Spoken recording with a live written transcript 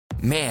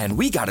Man,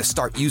 we gotta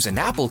start using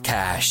Apple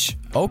Cash.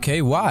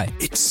 Okay, why?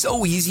 It's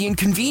so easy and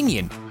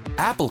convenient.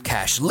 Apple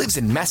Cash lives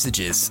in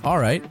messages. All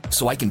right.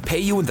 So I can pay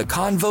you in the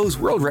convos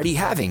we're already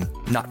having,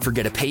 not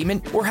forget a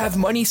payment, or have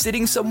money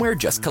sitting somewhere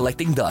just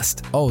collecting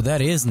dust. Oh, that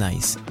is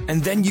nice.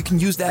 And then you can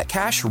use that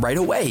cash right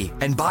away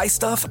and buy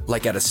stuff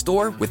like at a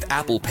store with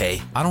Apple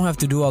Pay. I don't have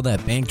to do all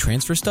that bank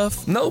transfer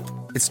stuff? Nope,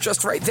 it's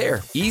just right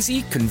there.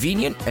 Easy,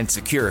 convenient, and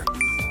secure.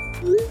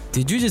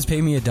 Did you just pay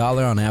me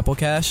 $1 on Apple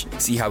Cash?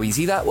 See how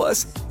easy that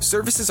was?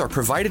 Services are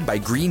provided by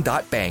Green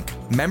Dot Bank.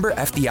 Member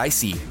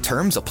FDIC.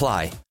 Terms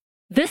apply.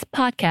 This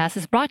podcast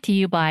is brought to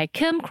you by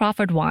Kim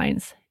Crawford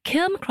Wines.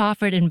 Kim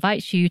Crawford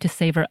invites you to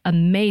savor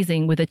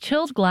amazing with a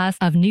chilled glass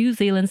of New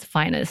Zealand's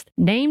finest,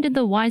 named in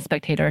the Wine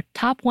Spectator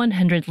Top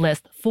 100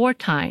 list 4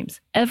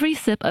 times. Every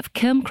sip of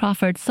Kim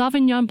Crawford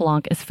Sauvignon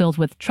Blanc is filled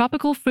with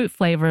tropical fruit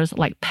flavors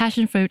like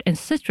passion fruit and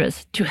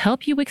citrus to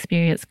help you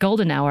experience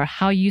golden hour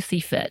how you see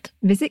fit.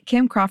 Visit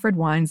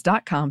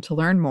KimCrawfordWines.com to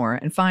learn more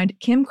and find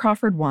Kim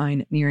Crawford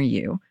Wine near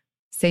you.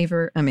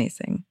 Savor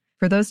amazing.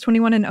 For those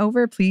 21 and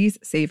over, please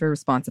savor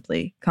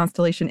responsibly.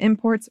 Constellation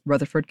Imports,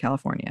 Rutherford,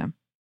 California.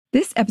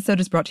 This episode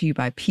is brought to you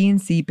by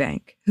PNC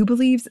Bank, who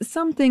believes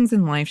some things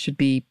in life should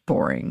be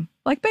boring,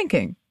 like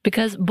banking.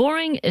 Because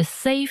boring is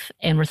safe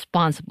and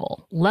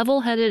responsible,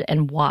 level-headed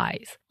and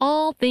wise.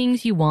 All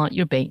things you want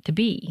your bank to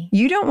be.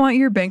 You don't want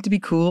your bank to be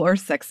cool or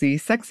sexy.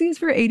 Sexy is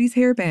for 80s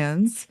hair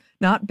bands,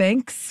 not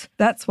banks.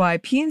 That's why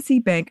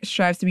PNC Bank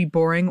strives to be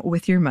boring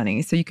with your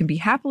money so you can be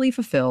happily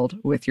fulfilled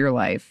with your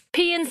life.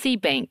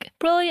 PNC Bank,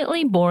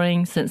 brilliantly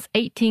boring since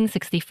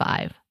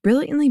 1865.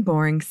 Brilliantly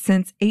Boring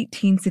Since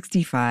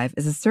 1865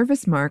 is a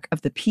service mark of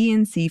the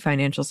PNC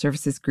Financial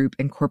Services Group,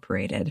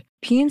 Incorporated.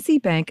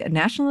 PNC Bank, a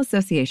National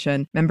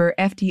Association, member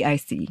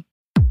FDIC.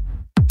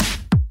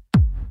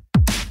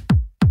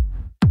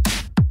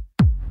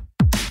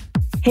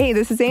 Hey,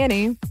 this is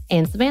Annie.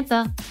 And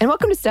Samantha. And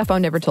welcome to Stuff I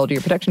Never Told You,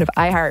 a production of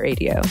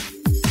iHeartRadio.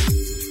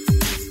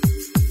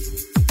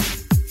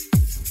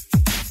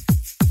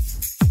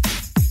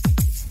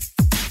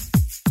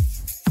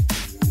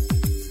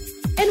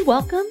 And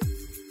welcome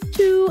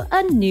to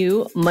a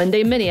new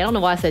Monday Mini. I don't know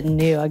why I said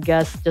new. I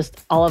guess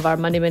just all of our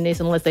Monday Minis,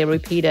 unless they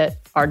repeat it,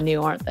 are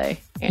new, aren't they,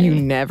 Annie? You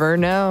never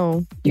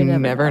know. You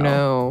never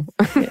know.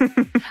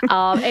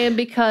 And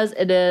because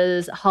it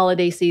is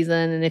holiday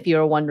season, and if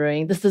you're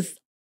wondering, this is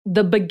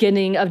the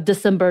beginning of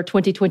December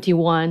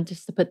 2021,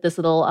 just to put this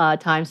little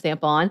timestamp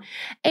on.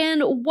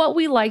 And what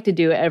we like to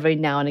do every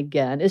now and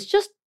again is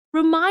just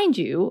remind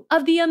you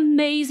of the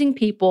amazing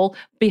people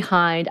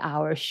behind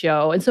our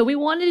show. And so we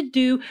wanted to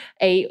do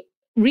a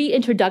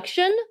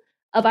reintroduction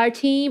of our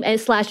team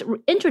and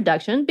 /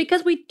 introduction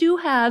because we do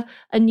have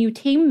a new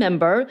team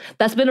member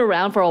that's been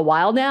around for a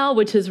while now,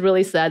 which is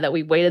really sad that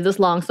we waited this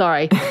long.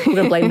 Sorry. We're going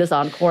to blame this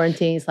on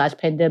quarantine /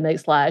 pandemic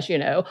 /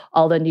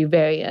 all the new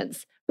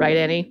variants. Right,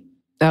 Annie?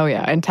 Oh,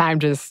 yeah. And time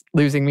just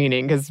losing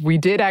meaning because we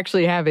did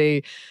actually have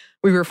we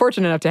were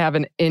fortunate enough to have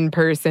an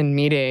in-person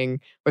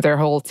meeting with our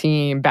whole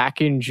team back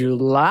in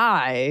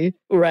July.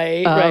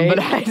 Right. But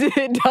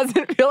it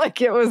doesn't feel like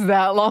it was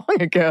that long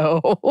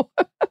ago.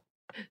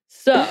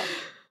 So,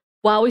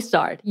 while we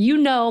start, you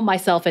know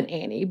myself and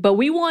Annie, but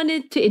we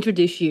wanted to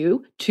introduce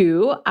you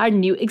to our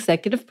new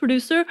executive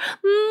producer,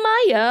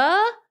 Maya.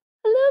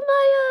 Hello,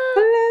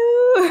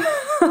 Maya.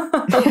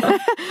 Hello.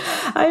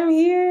 I'm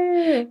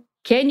here.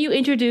 Can you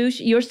introduce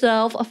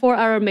yourself for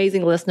our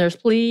amazing listeners,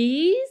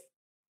 please?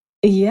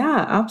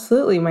 Yeah,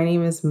 absolutely. My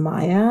name is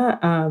Maya,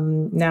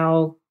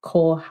 now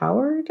Cole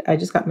Howard. I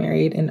just got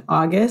married in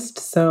August,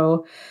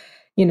 so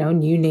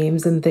new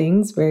names and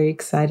things, very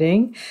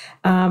exciting.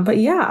 But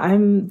yeah,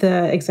 I'm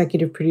the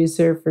executive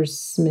producer for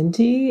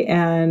Sminty,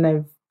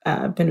 and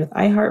I've been with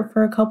iHeart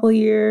for a couple of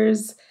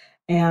years.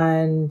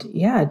 And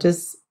yeah,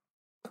 this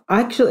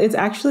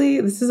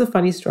is a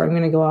funny story. I'm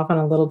going to go off on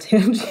a little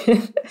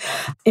tangent.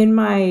 In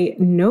my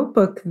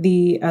notebook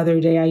the other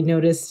day, I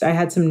noticed I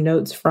had some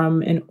notes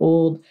from an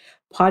old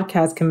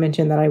podcast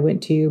convention that I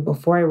went to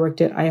before I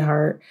worked at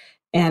iHeart.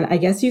 And I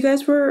guess you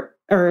guys were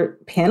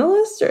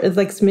panelists, or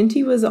like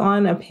Sminty was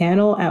on a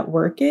panel at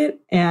Work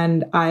It,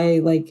 and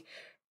I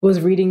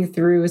was reading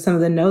through some of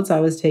the notes I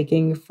was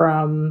taking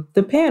from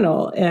the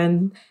panel,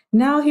 and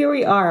now here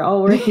we are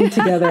all working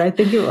together. I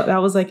think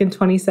that was in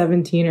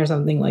 2017 or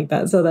something like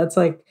that. So that's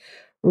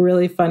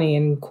really funny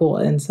and cool,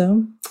 and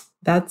so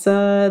that's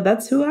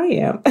who I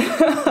am.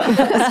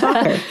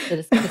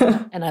 A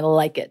stalker. And I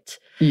like it.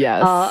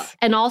 Yes.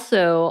 And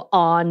also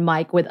on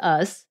mic with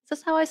us. Is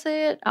this how I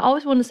say it? I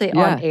always want to say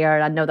on air,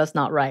 and I know that's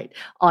not right.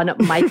 On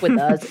mic with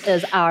us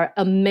is our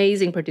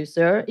amazing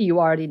producer. You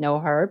already know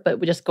her, but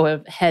we just go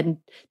ahead and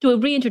do a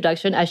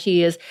reintroduction as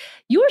she is.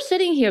 You are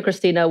sitting here,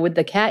 Christina, with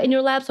the cat in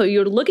your lap, so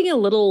you're looking a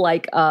little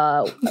like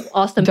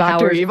Austin Dr.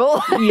 Powers.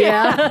 Evil?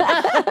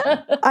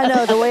 Yeah. I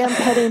know, the way I'm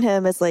petting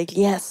him is like,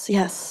 yes.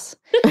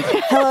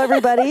 Hello,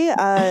 everybody.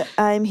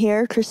 I'm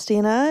here,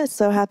 Christina.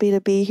 So happy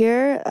to be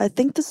here. I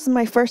think this is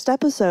my first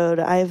episode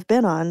I've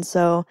been on,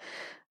 so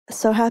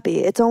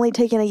happy. It's only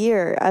taken a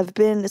year.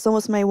 It's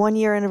almost my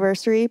 1-year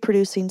anniversary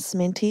producing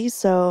Sminty,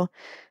 so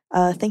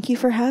Thank you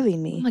for having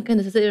Oh me. my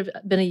goodness, has it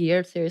been a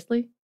year?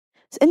 Seriously?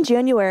 In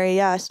January,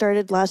 yeah, I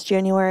started last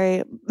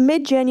January,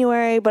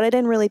 mid-January, but I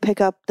didn't really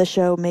pick up the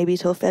show maybe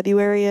till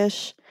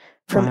February-ish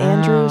from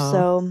Andrew. Wow.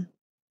 So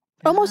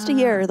almost a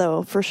year Ah.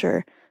 though, for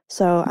sure.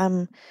 So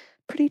I'm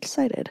pretty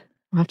excited.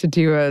 We'll have to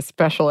do a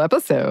special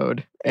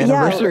episode,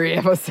 anniversary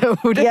episode.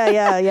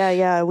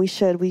 Yeah. We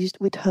should. We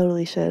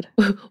totally should.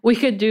 We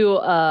could do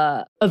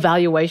a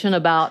evaluation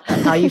about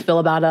how you feel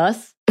about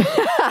us.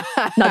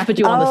 Not to put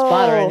you on the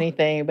spot or Oh.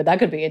 anything, but that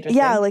could be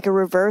interesting. Yeah, like a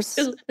reverse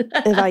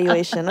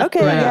evaluation.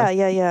 Okay, Right.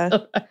 yeah.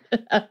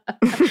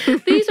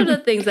 These are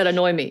the things that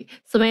annoy me.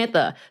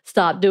 Samantha,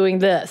 stop doing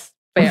this.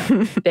 Fair.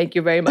 Thank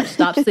you very much.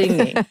 Stop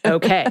singing.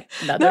 Okay.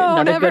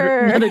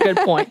 Another good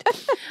point.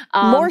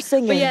 More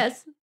singing. But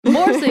yes,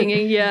 more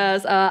singing.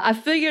 Yes. I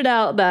figured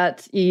out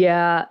that,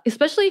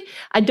 especially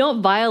I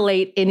don't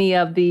violate any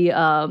of the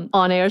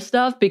on-air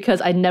stuff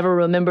because I never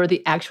remember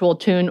the actual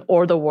tune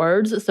or the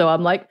words. So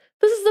I'm like,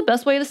 this is the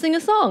best way to sing a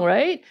song,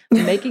 right?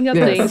 Making up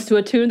Yes. things to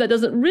a tune that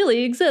doesn't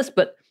really exist,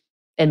 but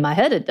in my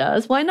head it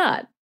does. Why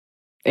not?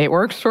 It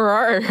works for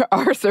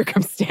our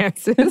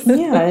circumstances.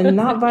 Yeah, and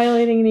not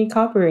violating any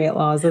copyright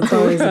laws. That's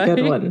always a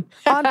good Right. one.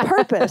 On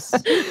purpose.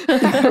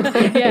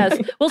 Yes,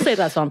 we'll say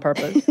that's on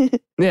purpose.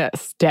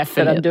 Yes,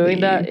 definitely. I'm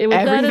doing that with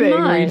that in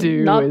Everything mind. we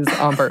do Not- is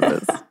on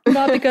purpose.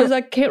 Not because I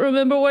can't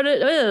remember what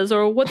it is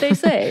or what they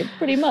say,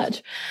 pretty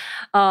much.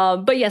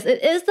 But yes,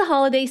 it is the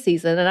holiday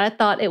season, and I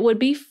thought it would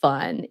be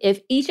fun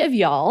if each of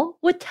y'all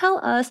would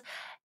tell us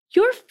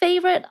your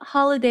favorite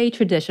holiday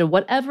tradition,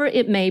 whatever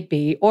it may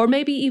be, or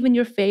maybe even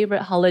your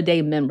favorite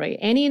holiday memory.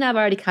 Annie and I have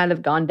already kind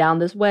of gone down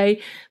this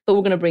way, but we're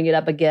going to bring it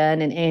up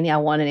again. And Annie, I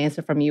want an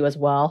answer from you as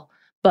well.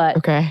 But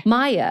Okay.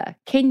 Maya,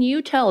 can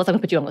you tell us? I'm going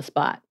to put you on the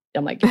spot.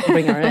 I'm like,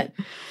 bring her in.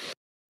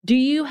 Do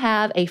you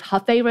have a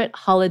favorite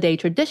holiday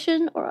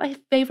tradition or a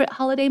favorite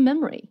holiday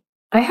memory?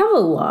 I have a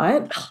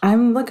lot.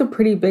 I'm like a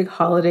pretty big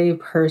holiday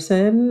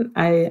person.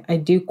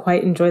 I do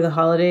quite enjoy the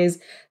holidays.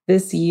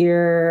 This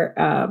year,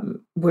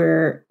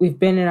 where we've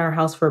been in our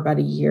house for about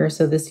a year.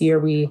 So this year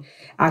we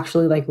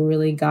actually like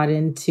really got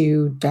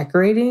into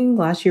decorating.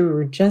 Last year we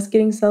were just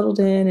getting settled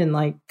in and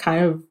like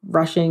kind of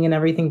rushing and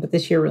everything. But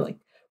this year we're like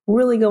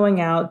really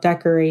going out,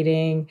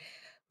 decorating.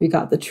 We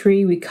got the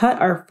tree. We cut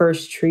our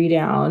first tree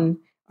down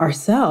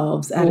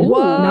ourselves at not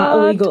What?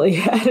 illegally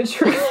at a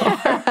tree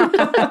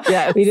farm.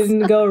 Yes. We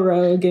didn't go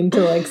rogue into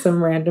like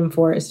some random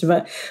forest,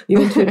 but we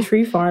went to a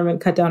tree farm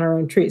and cut down our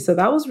own tree. So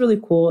that was really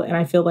cool. And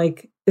I feel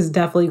like is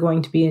definitely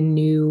going to be a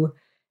new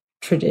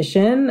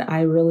tradition.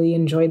 I really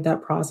enjoyed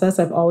that process.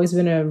 I've always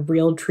been a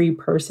real tree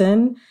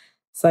person.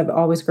 So I've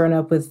always grown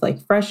up with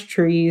like fresh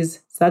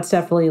trees. So that's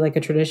definitely like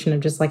a tradition of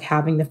just like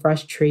having the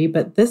fresh tree.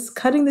 But this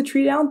cutting the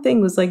tree down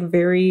thing was like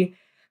very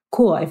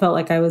cool. I felt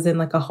like I was in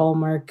like a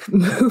Hallmark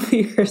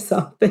movie or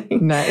something.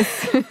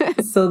 Nice.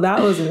 So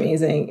that was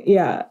amazing.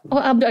 Yeah.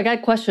 Well, I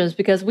got questions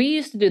because we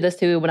used to do this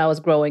too when I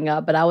was growing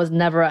up, but I was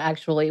never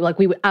actually like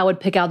I would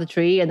pick out the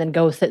tree and then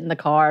go sit in the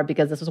car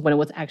because this was when it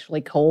was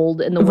actually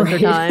cold in the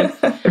wintertime,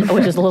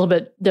 which is a little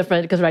bit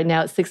different because right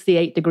now it's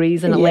 68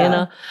 degrees in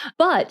Atlanta.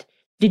 But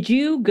did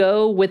you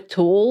go with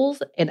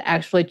tools and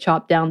actually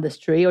chop down this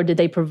tree, or did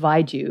they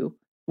provide you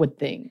with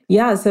things?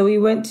 Yeah, so we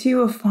went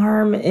to a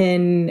farm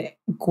in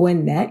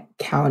Gwinnett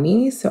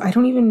County. So I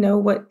don't even know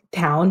what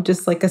town,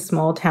 just like a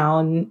small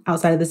town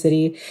outside of the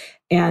city.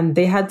 And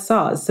they had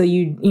saws. So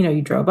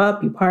you drove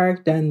up, you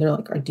parked, and they're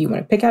like, do you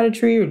want to pick out a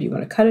tree or do you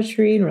want to cut a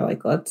tree? And we're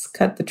like, let's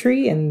cut the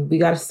tree. And we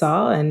got a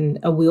saw and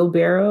a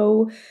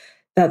wheelbarrow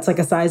that's like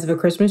a size of a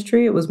Christmas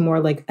tree. It was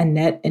more like a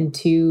net and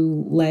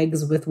two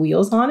legs with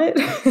wheels on it.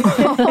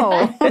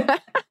 Oh.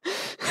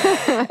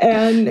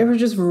 And there were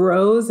just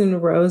rows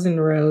and rows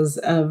and rows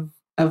of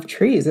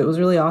trees. It was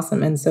really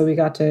awesome. And so we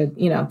got to,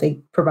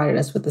 they provided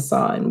us with the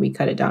saw and we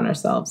cut it down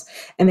ourselves.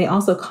 And they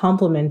also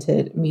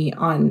complimented me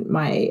on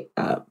my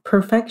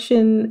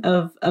perfection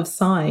of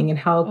sawing and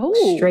how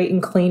straight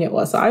and clean it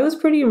was. So I was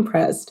pretty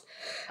impressed.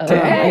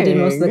 I did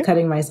most of the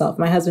cutting myself.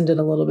 My husband did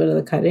a little bit of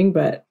the cutting,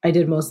 but I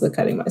did most of the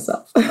cutting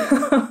myself.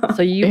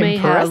 So you may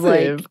have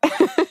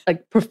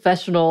like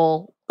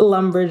professional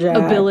lumberjack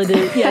ability.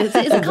 Yeah, is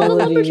it called a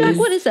lumberjack?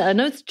 What is that? I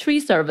know it's tree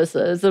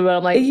services. But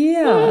I'm like,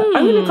 yeah,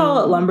 I'm going to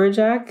call it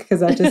lumberjack because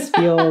that just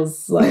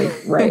feels like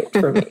right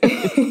for me.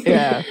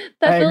 Yeah,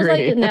 that feels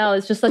like now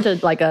it's just such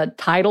a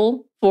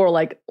title for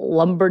like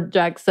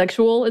lumberjack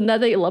sexual. Isn't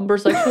that the lumber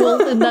sexual?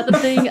 Isn't that the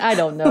thing? I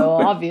don't know.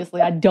 Obviously,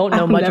 I don't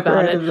know much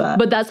about it,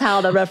 but that's how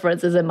the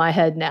reference is in my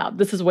head now.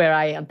 This is where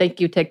I am. Thank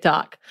you,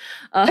 TikTok.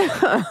 I'm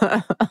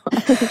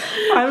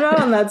not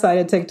on that side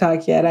of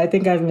TikTok yet. I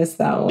think I've missed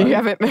that one. You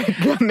haven't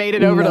made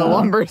it over to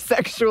lumber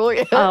sexual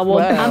yet? Well,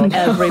 I'm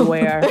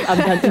everywhere.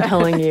 I'm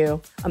telling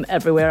you. I'm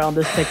everywhere on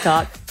this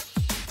TikTok.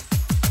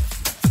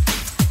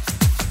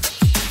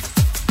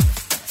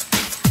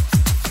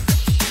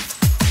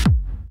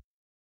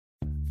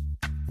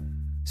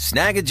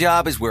 Snag a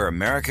Job is where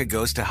America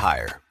goes to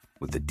hire,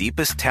 with the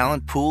deepest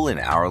talent pool in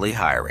hourly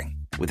hiring.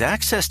 With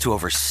access to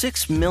over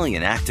 6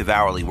 million active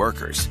hourly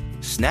workers,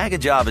 Snag a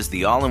Job is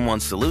the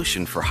all-in-one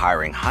solution for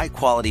hiring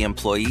high-quality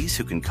employees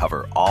who can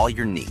cover all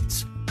your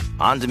needs.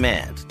 On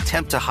demand,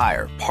 temp to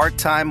hire,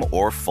 part-time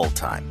or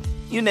full-time.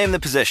 You name the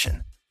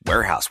position.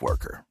 Warehouse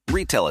worker,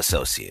 retail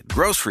associate,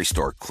 grocery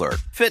store clerk,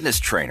 fitness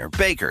trainer,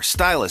 baker,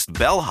 stylist,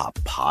 bellhop,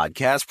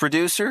 podcast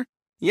producer.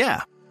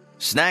 Yeah,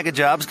 Snag a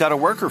Job's got a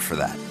worker for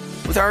that.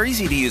 With our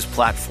easy-to-use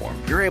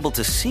platform, you're able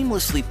to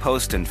seamlessly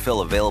post and fill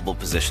available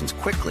positions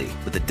quickly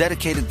with a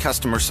dedicated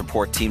customer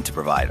support team to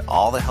provide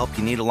all the help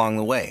you need along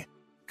the way.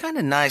 Kind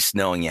of nice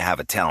knowing you have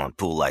a talent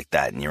pool like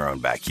that in your own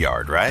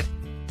backyard, right?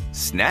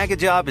 Snag a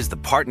Job is the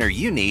partner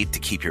you need to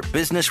keep your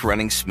business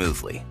running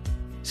smoothly.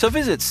 So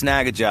visit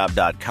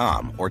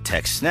snagajob.com or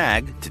text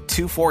snag to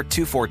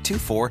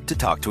 242424 to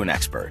talk to an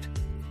expert.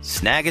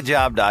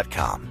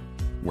 Snagajob.com,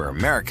 where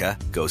America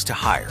goes to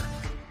hire.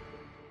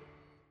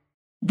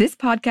 This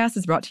podcast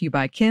is brought to you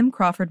by Kim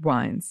Crawford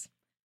Wines.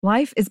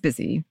 Life is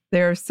busy.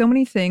 There are so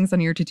many things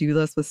on your to-do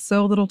list with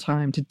so little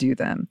time to do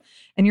them.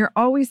 And you're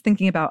always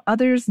thinking about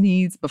others'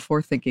 needs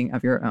before thinking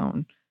of your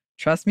own.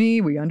 Trust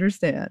me, we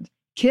understand.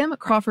 Kim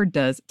Crawford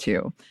does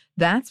too.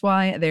 That's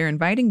why they're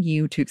inviting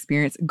you to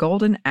experience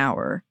Golden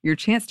Hour, your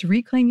chance to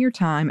reclaim your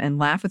time and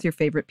laugh with your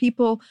favorite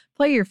people,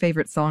 play your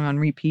favorite song on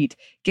repeat,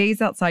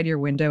 gaze outside your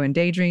window and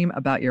daydream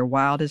about your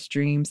wildest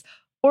dreams,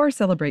 or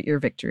celebrate your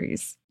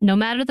victories. No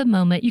matter the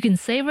moment, you can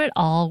savor it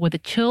all with a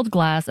chilled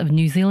glass of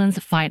New Zealand's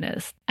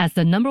finest. As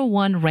the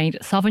 #1 ranked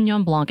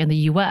Sauvignon Blanc in the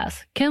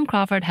U.S., Kim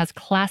Crawford has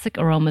classic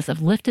aromas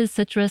of lifted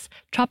citrus,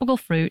 tropical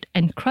fruit,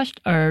 and crushed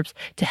herbs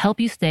to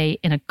help you stay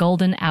in a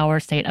golden hour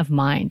state of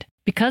mind.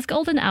 Because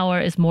golden hour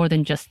is more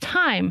than just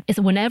time, it's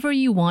whenever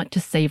you want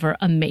to savor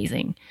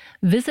amazing.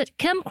 Visit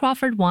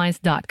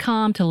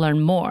KimCrawfordWines.com to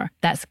learn more.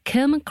 That's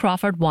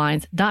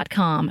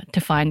KimCrawfordWines.com to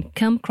find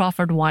Kim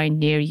Crawford wine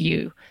near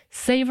you.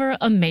 Savor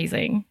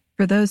amazing.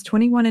 For those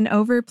 21 and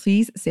over,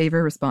 please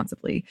savor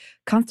responsibly.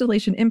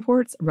 Constellation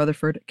Imports,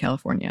 Rutherford,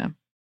 California.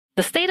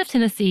 The state of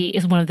Tennessee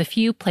is one of the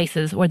few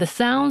places where the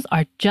sounds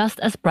are just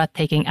as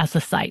breathtaking as the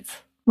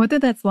sights. Whether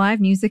that's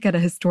live music at a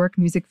historic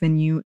music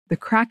venue, the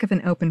crack of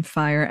an open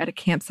fire at a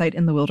campsite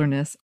in the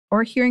wilderness,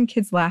 or hearing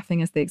kids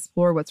laughing as they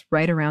explore what's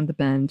right around the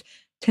bend,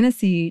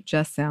 Tennessee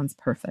just sounds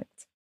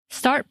perfect.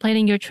 Start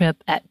planning your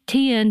trip at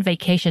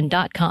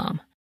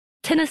tnvacation.com.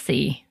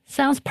 Tennessee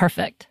sounds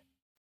perfect.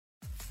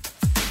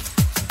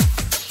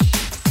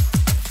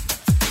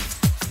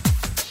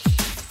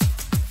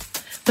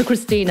 So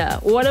Christina,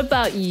 what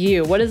about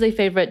you? What is a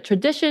favorite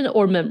tradition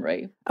or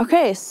memory?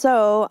 Okay,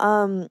 so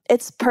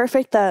it's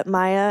perfect that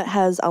Maya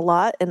has a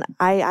lot, and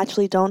I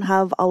actually don't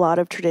have a lot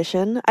of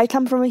tradition. I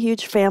come from a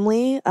huge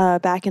family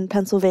back in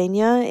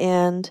Pennsylvania,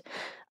 and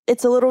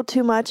it's a little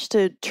too much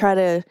to try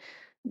to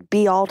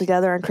be all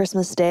together on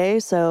Christmas Day.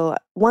 So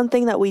one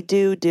thing that we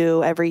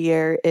do every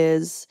year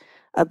is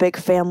a big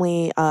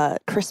family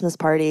Christmas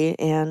party,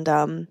 and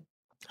I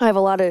have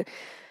a lot of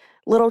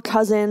little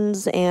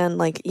cousins and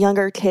like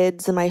younger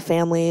kids in my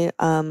family.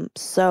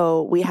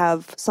 So we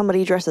have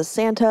somebody dressed as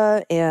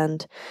Santa,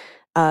 and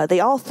they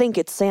all think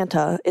it's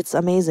Santa. It's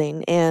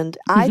amazing. And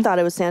I thought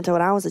it was Santa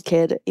when I was a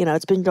kid. You know,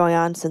 it's been going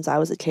on since I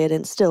was a kid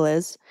and still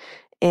is.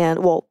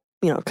 And well,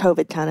 you know,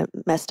 COVID kind of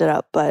messed it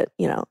up, but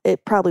you know,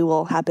 it probably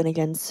will happen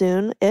again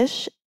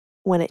soon-ish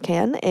when it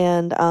can.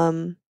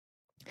 And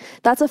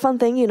that's a fun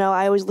thing. You know,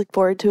 I always look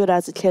forward to it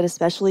as a kid,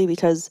 especially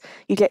because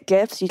you get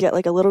gifts. You get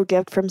like a little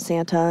gift from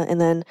Santa, and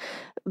then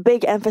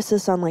big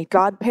emphasis on like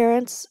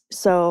godparents.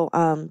 So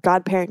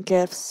godparent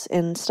gifts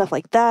and stuff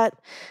like that.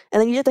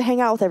 And then you get to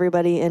hang out with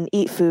everybody and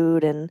eat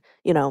food. And,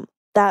 you know,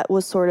 that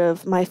was sort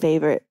of my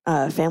favorite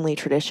family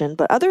tradition.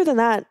 But other than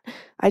that,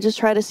 I just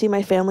try to see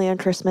my family on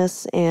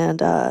Christmas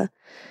and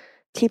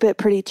keep it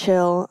pretty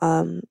chill.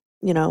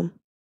 You know,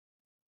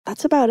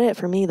 that's about it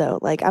for me though.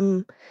 Like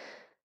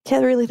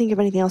can't really think of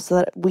anything else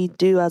that we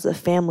do as a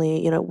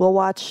family. You know, we'll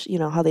watch, you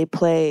know, how they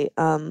play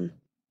A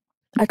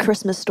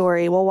Christmas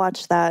Story. We'll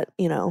watch that,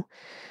 you know,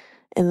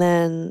 and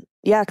then,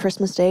 yeah,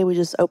 Christmas Day, we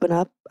just open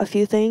up a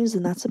few things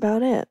and that's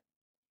about it.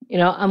 You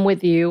know, I'm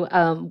with you.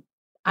 I'm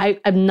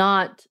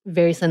not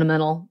very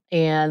sentimental.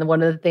 And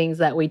one of the things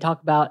that we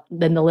talk about,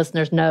 then the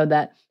listeners know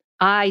that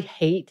I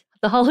hate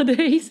the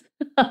holidays.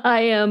 I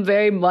am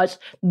very much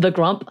the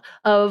grump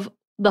of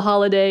the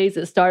holidays.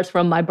 It starts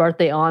from my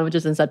birthday on, which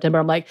is in September.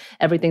 I'm like,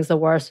 everything's the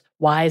worst.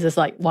 Why is it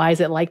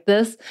like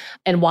this?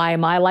 And why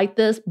am I like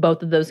this?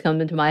 Both of those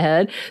come into my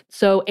head.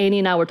 So Annie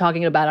and I were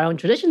talking about our own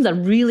traditions. I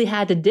really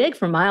had to dig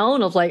for my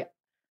own. I was like,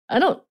 I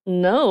don't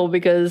know,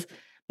 because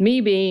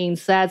me being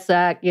sad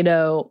sack, you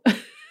know,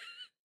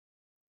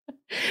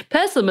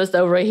 pessimist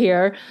over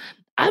here,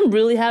 I'm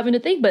really having to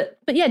think. But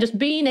yeah, just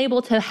being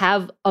able to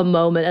have a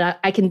moment, and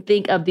I can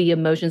think of the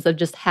emotions of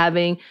just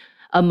having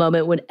a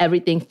moment when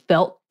everything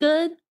felt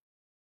good,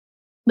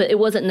 but it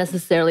wasn't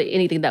necessarily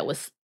anything that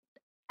was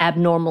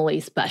abnormally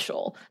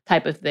special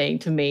type of thing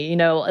to me, you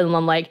know. And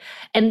I'm like,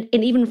 and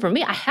even for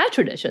me, I have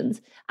traditions.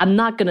 I'm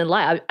not going to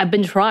lie. I've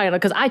been trying,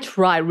 because I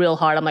try real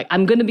hard. I'm like,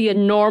 I'm going to be a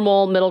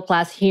normal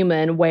middle-class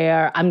human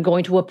where I'm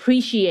going to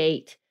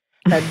appreciate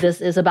that this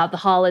is about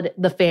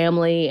the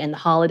family and the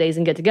holidays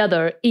and get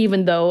together,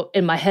 even though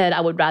in my head,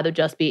 I would rather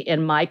just be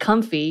in my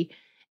comfy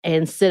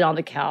and sit on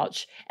the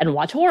couch and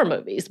watch horror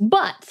movies.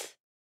 But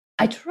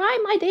I try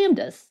my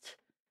damnedest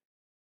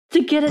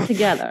to get it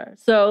together.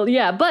 So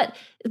yeah, but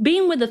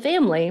being with the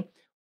family,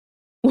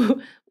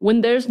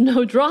 when there's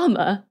no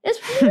drama, it's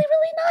really,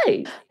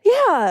 really nice.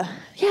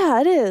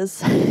 Yeah, it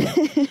is. But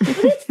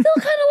it's still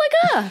kind of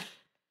like,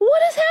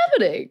 what is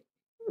happening?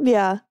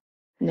 Yeah.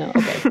 No,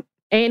 okay.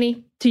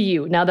 Annie, to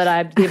you, now that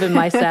I've given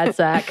my sad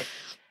sack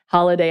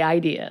holiday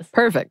ideas.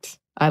 Perfect.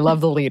 I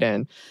love the lead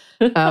in.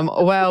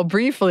 Well,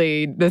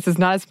 briefly, this is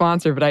not a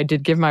sponsor, but I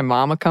did give my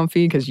mom a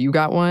comfy because you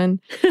got one.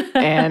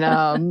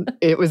 And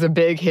it was a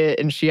big hit.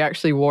 And she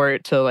actually wore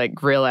it to like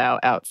grill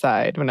out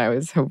outside when I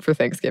was home for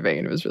Thanksgiving.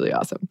 And it was really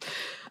awesome.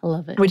 I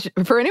love it. Which,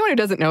 for anyone who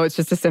doesn't know, it's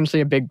just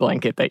essentially a big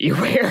blanket that you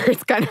wear.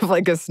 It's kind of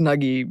like a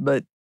Snuggie,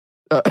 but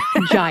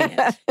giant.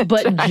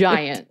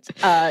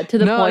 To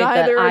the point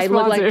that I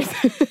look like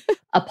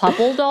a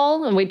Popple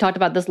doll. And we talked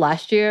about this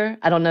last year.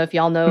 I don't know if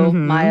y'all know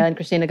Maya and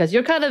Christina, because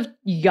you're kind of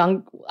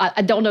young.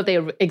 I don't know if they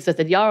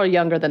existed. Y'all are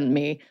younger than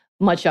me,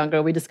 much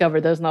younger. We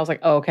discovered those and I was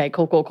like, oh, okay,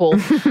 cool.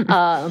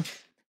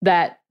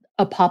 That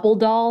a Popple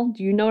doll,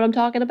 do you know what I'm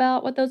talking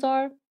about? What those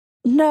are?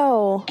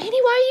 No. Annie,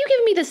 why are you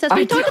giving me this?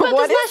 We talked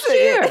about this last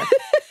year.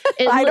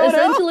 I don't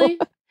know.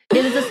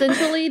 It is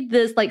essentially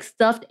this like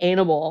stuffed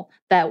animal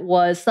that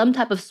was some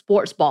type of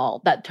sports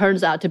ball that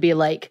turns out to be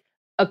like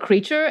a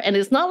creature. And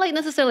it's not like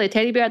necessarily a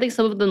teddy bear. I think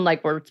some of them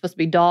like were supposed to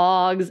be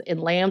dogs and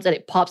lambs, and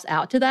it pops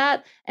out to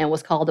that and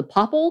was called a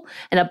popple.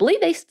 And I believe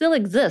they still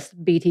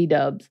exist, BT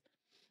dubs.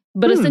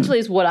 But essentially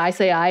it's what I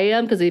say I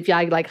am, because if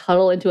I like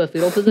huddle into a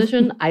fetal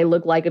position, I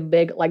look like a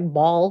big like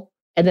ball.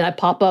 And then I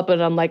pop up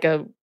and I'm like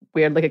a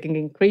weird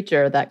looking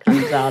creature that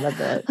comes out of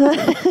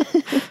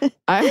it.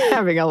 I'm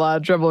having a lot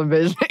of trouble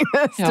envisioning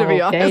this, to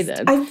be honest.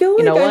 Then. I feel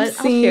like I've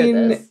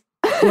seen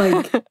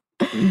like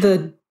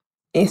the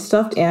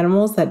stuffed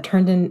animals that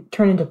turn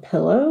into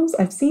pillows.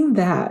 I've seen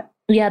that.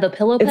 Yeah, the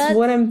pillow pets. It's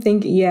what I'm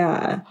thinking.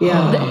 Yeah.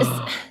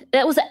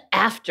 That was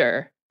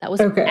after. That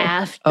was after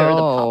the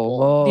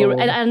popple.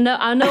 And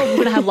I know we're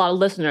gonna have a lot of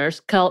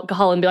listeners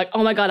call and be like,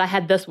 "Oh my God, I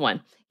had this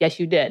one." Yes,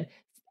 you did.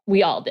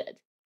 We all did.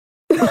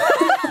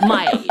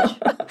 My age.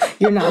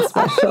 You're not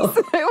special.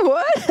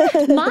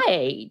 What? My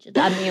age.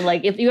 I mean,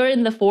 like, if you're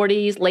in the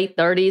 40s, late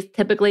 30s,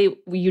 typically,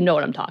 you know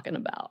what I'm talking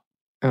about.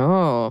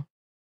 Oh,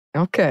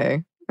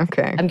 okay.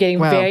 I'm getting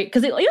very,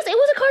 because it was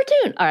a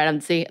cartoon. All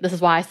right, this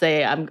is why I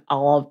say I'm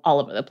all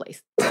over the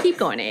place. Keep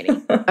going,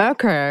 Annie.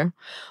 Okay.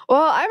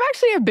 Well, I'm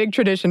actually a big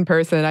tradition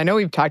person. I know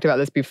we've talked about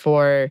this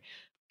before,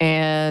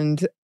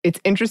 and it's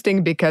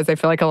interesting because I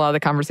feel like a lot of the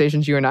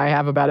conversations you and I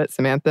have about it,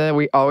 Samantha,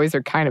 we always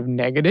are kind of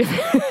negative.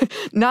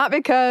 Not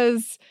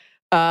because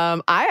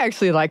I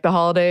actually like the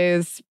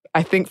holidays,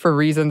 I think for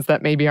reasons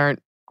that maybe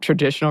aren't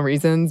traditional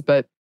reasons,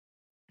 but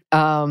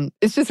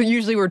it's just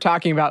usually we're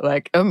talking about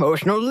like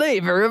emotional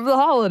labor of the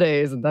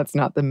holidays, and that's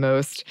not the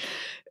most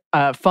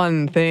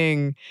fun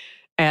thing.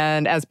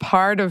 And as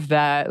part of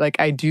that, like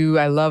I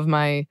have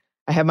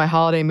my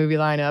holiday movie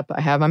lineup,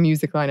 I have my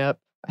music lineup,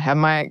 I have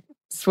my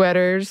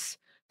sweaters.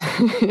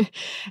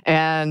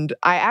 And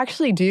I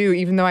actually do,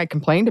 even though I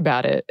complained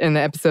about it in the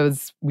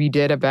episodes we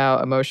did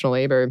about emotional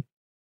labor,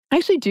 I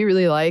actually do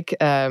really like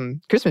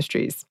Christmas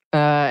trees.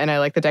 And I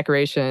like the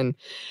decoration.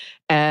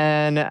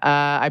 And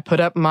I put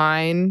up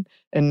mine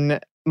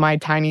and my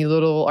tiny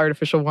little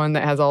artificial one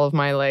that has all of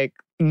my like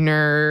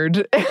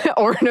nerd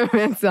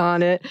ornaments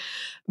on it.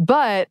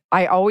 But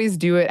I always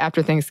do it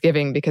after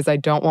Thanksgiving because I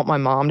don't want my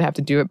mom to have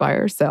to do it by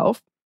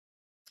herself.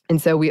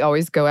 And so we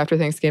always go after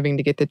Thanksgiving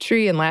to get the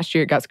tree. And last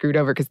year it got screwed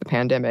over because of the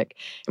pandemic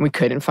and we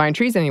couldn't find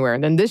trees anywhere.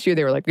 And then this year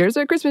they were like, there's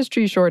a Christmas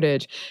tree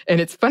shortage. And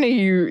it's funny,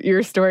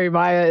 your story,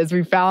 Maya, is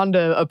we found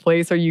a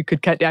place where you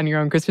could cut down your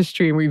own Christmas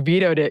tree and we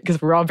vetoed it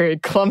because we're all very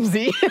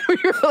clumsy. We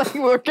were like,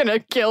 we're going to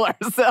kill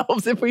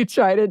ourselves if we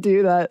try to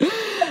do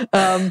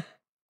that.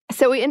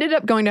 So we ended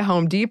up going to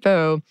Home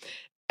Depot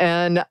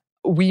and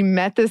we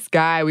met this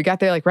guy. We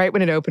got there like right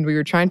when it opened. We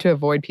were trying to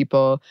avoid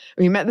people.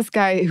 We met this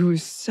guy who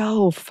was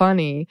so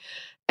funny.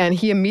 And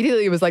he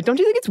immediately was like, don't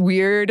you think it's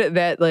weird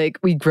that like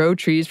we grow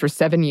trees for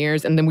 7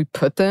 years and then we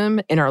put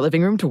them in our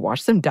living room to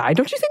watch them die?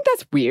 Don't you think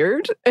that's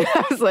weird? And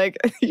I was like,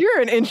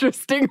 you're an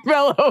interesting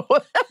fellow.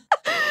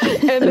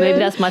 And maybe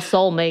that's my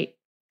soulmate.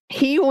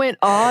 He went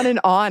on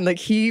and on. Like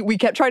we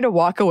kept trying to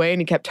walk away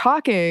and he kept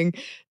talking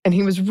and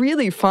he was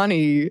really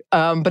funny.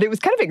 But it was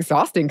kind of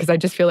exhausting because I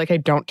just feel like I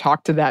don't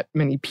talk to that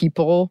many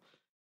people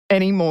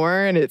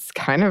anymore. And it's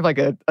kind of like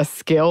a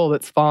skill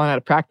that's fallen out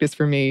of practice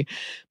for me.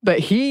 But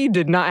he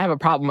did not have a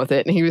problem with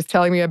it. And he was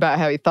telling me about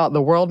how he thought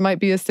the world might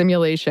be a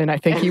simulation. I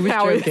think he was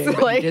joking. His,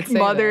 like, his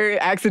mother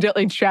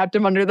accidentally trapped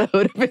him under the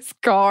hood of his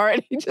car.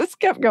 And he just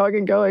kept going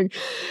and going.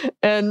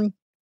 And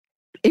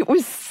it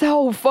was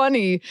so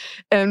funny.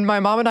 And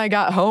my mom and I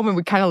got home and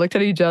we kind of looked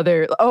at each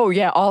other. Oh,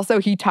 yeah. Also,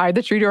 he tied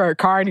the tree to our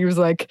car and he was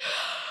like,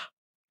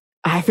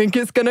 I think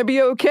it's going to be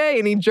okay.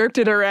 And he jerked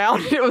it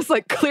around. It was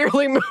like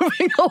clearly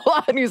moving a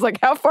lot. And he was like,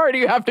 how far do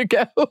you have to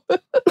go?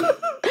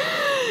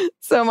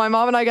 So my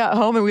mom and I got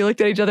home and we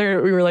looked at each other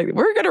and we were like,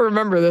 we're going to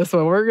remember this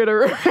one. We're going to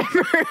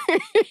remember.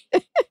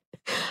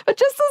 But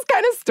just those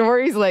kind of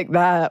stories like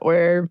that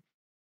where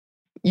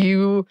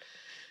you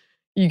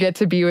get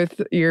to be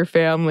with your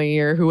family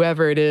or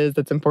whoever it is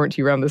that's important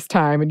to you around this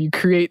time, and you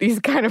create these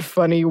kind of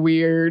funny,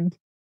 weird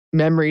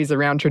memories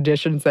around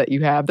traditions that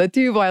you have that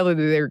do, while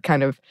they're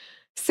kind of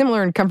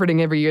similar and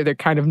comforting every year, they're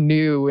kind of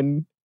new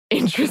and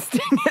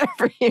interesting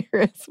every year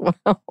as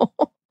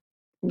well.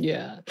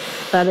 Yeah,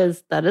 that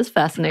is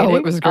fascinating. Oh,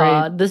 it was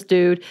great. This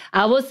dude,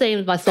 I was saying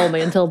was my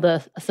soulmate until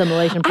the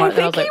assimilation part.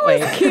 I think and I was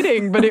he was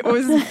kidding, but it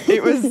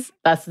was.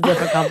 That's a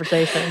different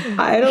conversation.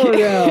 I don't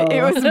know.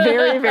 It was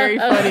very, very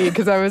funny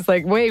because I was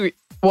like, wait,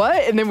 what?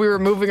 And then we were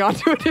moving on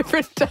to a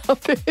different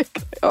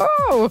topic.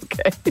 Oh,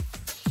 okay.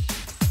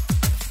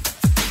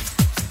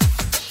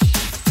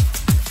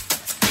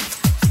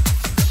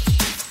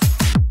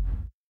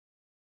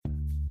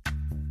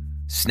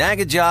 Snag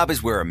a Job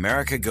is where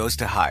America goes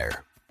to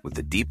hire, with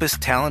the deepest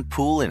talent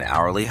pool in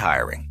hourly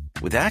hiring.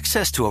 With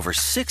access to over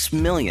 6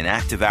 million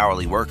active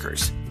hourly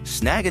workers,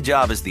 Snag a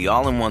Job is the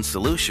all-in-one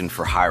solution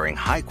for hiring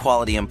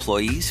high-quality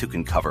employees who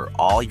can cover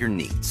all your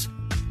needs.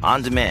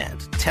 On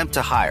demand, temp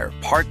to hire,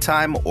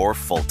 part-time or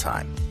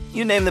full-time.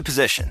 You name the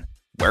position.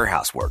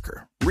 Warehouse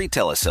worker,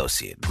 retail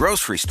associate,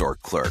 grocery store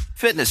clerk,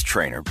 fitness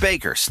trainer,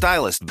 baker,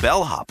 stylist,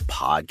 bellhop,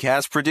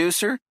 podcast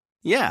producer.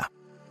 Yeah,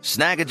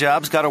 Snag a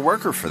Job's got a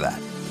worker for that.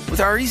 With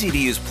our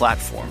easy-to-use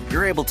platform,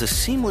 you're able to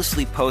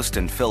seamlessly post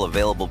and fill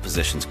available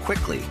positions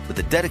quickly with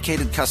a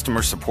dedicated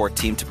customer support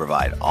team to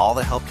provide all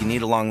the help you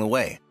need along the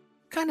way.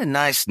 Kind of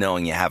nice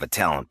knowing you have a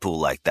talent pool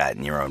like that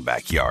in your own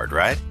backyard,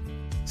 right?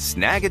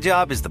 Snag a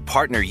Job is the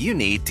partner you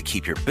need to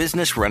keep your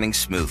business running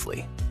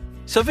smoothly.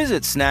 So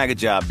visit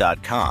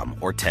snagajob.com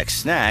or text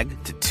SNAG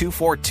to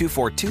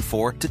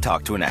 242424 to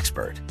talk to an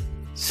expert.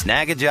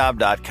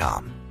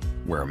 Snagajob.com,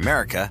 where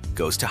America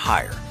goes to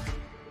hire.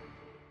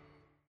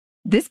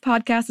 This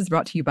podcast is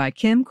brought to you by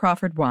Kim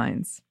Crawford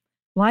Wines.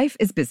 Life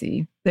is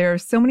busy. There are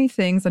so many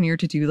things on your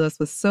to-do list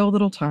with so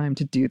little time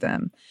to do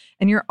them.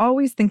 And you're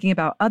always thinking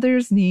about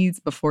others' needs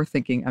before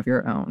thinking of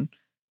your own.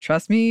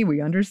 Trust me, we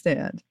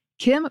understand.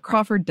 Kim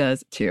Crawford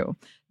does too.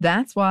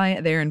 That's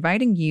why they're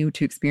inviting you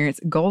to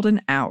experience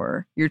Golden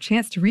Hour, your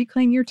chance to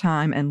reclaim your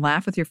time and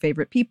laugh with your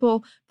favorite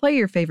people, play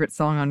your favorite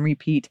song on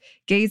repeat,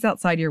 gaze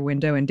outside your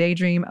window and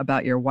daydream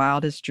about your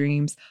wildest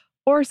dreams,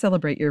 or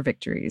celebrate your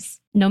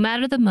victories. No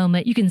matter the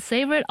moment, you can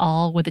savor it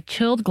all with a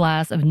chilled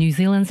glass of New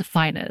Zealand's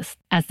finest.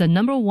 As the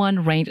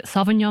 #1 ranked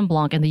Sauvignon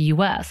Blanc in the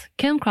U.S.,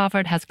 Kim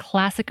Crawford has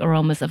classic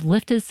aromas of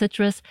lifted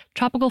citrus,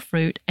 tropical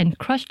fruit, and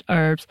crushed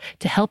herbs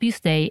to help you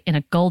stay in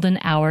a golden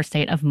hour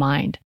state of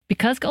mind.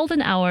 Because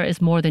golden hour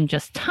is more than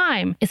just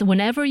time, it's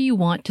whenever you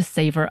want to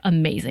savor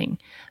amazing.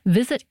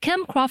 Visit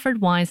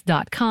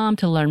KimCrawfordWines.com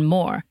to learn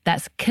more.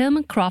 That's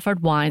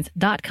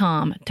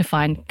KimCrawfordWines.com to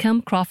find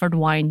Kim Crawford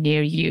wine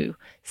near you.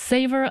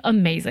 Savor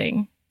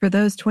amazing. For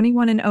those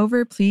 21 and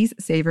over, please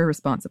savor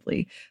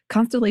responsibly.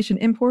 Constellation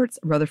Imports,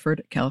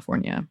 Rutherford,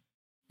 California.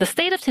 The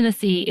state of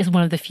Tennessee is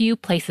one of the few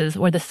places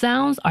where the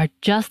sounds are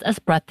just as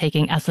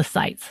breathtaking as the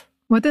sights.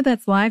 Whether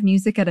that's live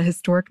music at a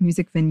historic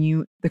music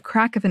venue, the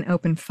crack of an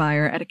open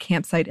fire at a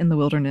campsite in the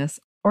wilderness,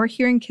 or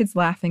hearing kids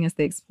laughing as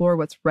they explore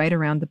what's right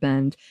around the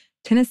bend,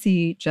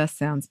 Tennessee just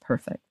sounds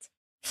perfect.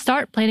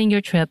 Start planning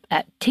your trip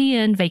at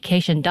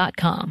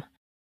tnvacation.com.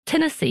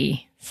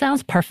 Tennessee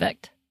sounds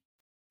perfect.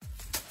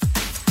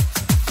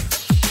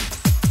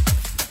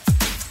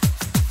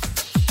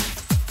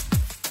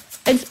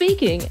 And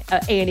speaking,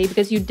 Annie,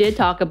 because you did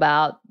talk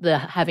about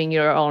having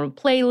your own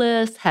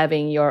playlist,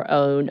 having your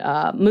own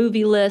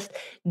movie list,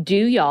 do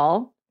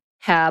y'all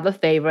have a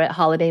favorite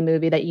holiday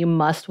movie that you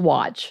must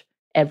watch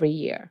every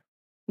year?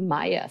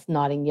 Maya's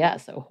nodding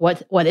yes. So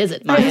what is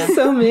it, Maya? There's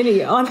so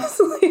many,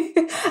 honestly.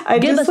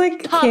 Give us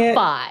top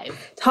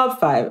 5. Top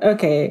 5.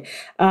 Okay.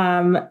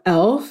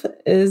 Elf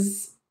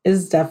is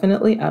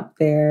definitely up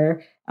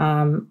there.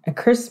 A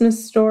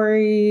Christmas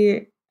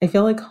Story. I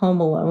feel like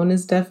Home Alone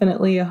is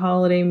definitely a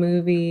holiday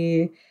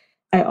movie.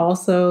 I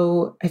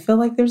feel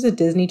like there's a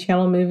Disney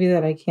Channel movie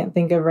that I can't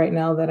think of right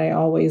now that I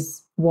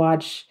always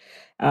watch.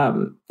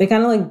 They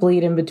kind of like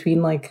bleed in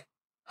between like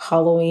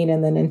Halloween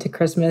and then into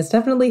Christmas.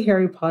 Definitely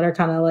Harry Potter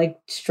kind of like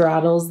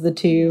straddles the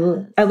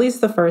two, at least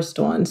the first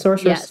one.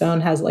 Sorcerer's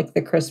Stone has like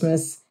the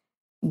Christmas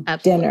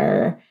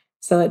dinner.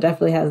 So it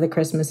definitely has the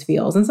Christmas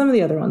feels. And some of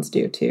the other ones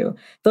do too.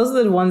 Those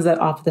are the ones that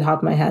off the top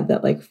of my head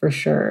that like for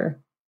sure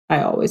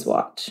I always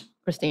watch.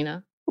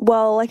 Christina?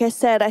 Well, like I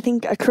said, I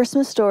think A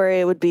Christmas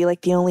Story would be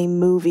like the only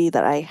movie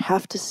that I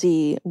have to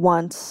see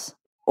once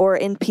or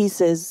in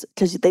pieces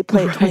because they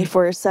play it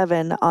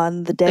 24/7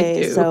 on the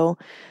day. So,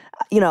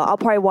 I'll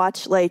probably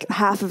watch like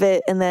half of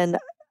it and then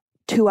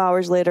 2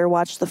 hours later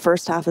watch the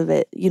first half of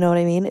it. You know what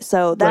I mean?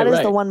 So that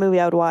is the one movie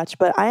I would watch.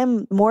 But I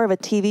am more of a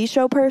TV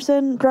show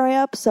person growing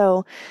up.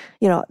 So,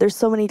 there's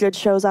so many good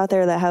shows out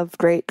there that have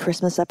great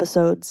Christmas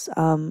episodes.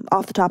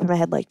 Off the top of my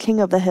head, like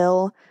King of the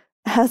Hill.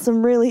 has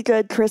some really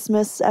good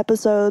Christmas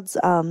episodes,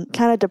 kind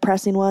of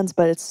depressing ones,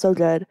 but it's so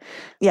good.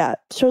 Yeah,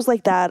 shows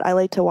like that. I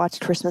like to watch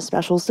Christmas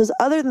specials. Because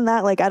other than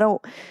that, like I don't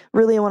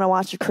really want to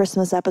watch a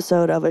Christmas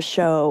episode of a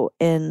show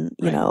in,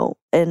 you know,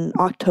 in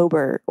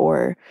October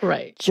or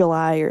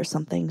July or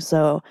something.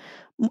 So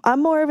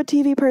I'm more of a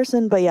TV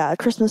person, but yeah, A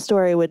Christmas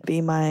Story would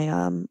be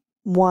my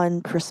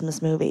one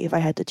Christmas movie. If I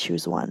had to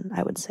choose one,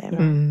 I would say.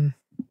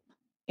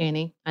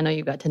 Annie, I know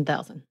you've got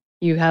 10,000.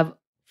 You have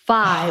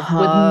 5 with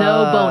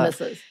no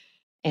bonuses.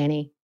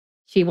 Annie,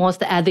 she wants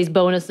to add these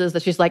bonuses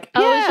that she's like,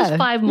 it's just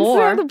 5 more.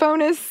 That's how the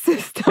bonus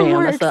system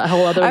works. That's a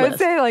whole other I list. would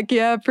say like,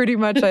 pretty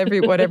much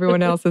what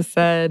everyone else has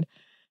said.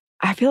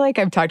 I feel like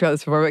I've talked about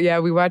this before, but yeah,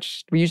 we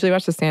usually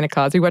watch the Santa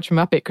Claus. We watch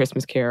Muppet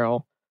Christmas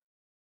Carol,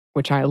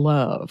 which I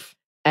love.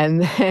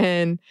 And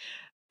then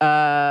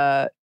TV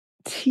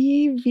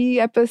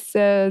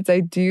episodes, I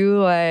do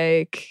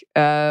like,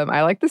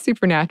 I like the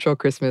Supernatural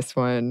Christmas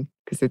one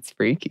because it's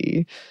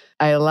freaky.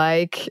 I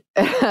like,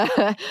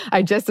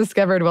 I just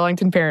discovered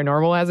Wellington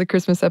Paranormal has a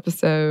Christmas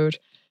episode,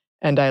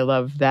 and I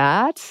love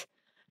that.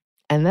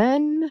 And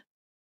then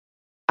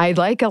I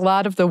like a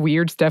lot of the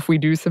weird stuff we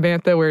do,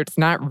 Samantha, where it's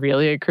not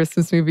really a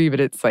Christmas movie, but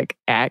it's like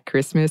at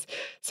Christmas.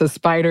 So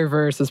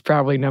Spider-Verse is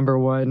probably number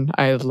 1.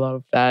 I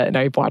love that, and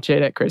I watch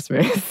it at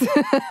Christmas.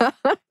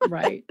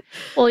 Right.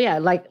 Well, yeah,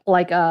 like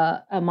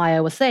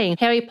Maya was saying,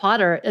 Harry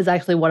Potter is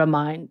actually one of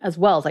mine as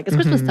well. It's like, it's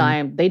Christmas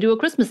time. They do a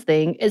Christmas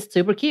thing. It's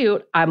super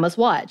cute. I must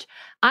watch.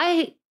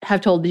 I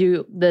have told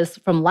you this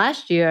from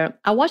last year.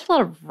 I watch a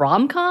lot of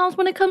rom-coms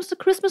when it comes to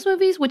Christmas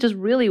movies, which is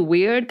really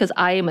weird because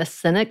I am a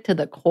cynic to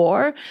the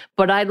core,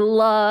 but I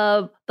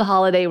love the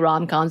holiday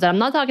rom-coms. And I'm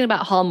not talking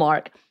about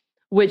Hallmark,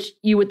 which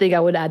you would think I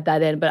would add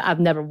that in, but I've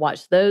never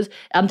watched those.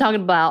 I'm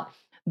talking about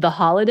The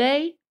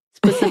Holiday,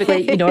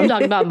 specifically, you know what I'm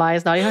talking about,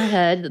 Maya's nodding her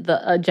head,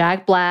 the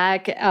Jack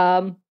Black,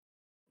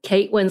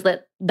 Kate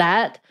Winslet,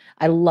 that.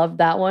 I love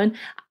that one.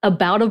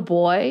 About a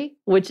Boy,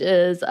 which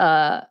is,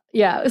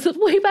 it's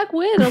way back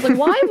when. I was like,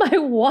 why am I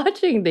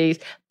watching these?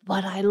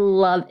 But I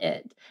love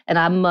it, and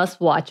I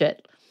must watch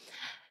it.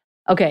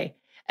 Okay,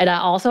 and I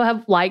also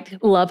have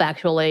liked Love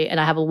Actually, and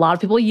I have a lot of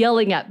people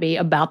yelling at me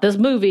about this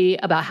movie,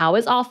 about how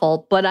it's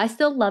awful, but I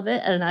still love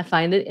it, and I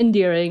find it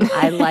endearing.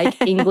 I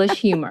like English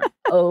humor.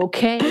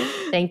 Okay,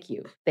 thank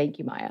you,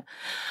 Maya.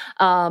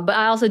 But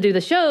I also do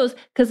the shows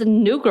because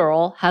New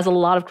Girl has a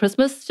lot of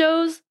Christmas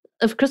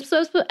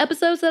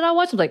episodes that I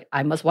watch. I'm like,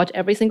 I must watch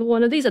every single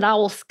one of these, and I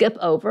will skip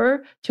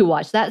over to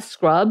watch that.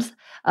 Scrubs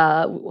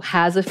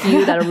has a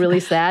few that are really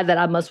sad that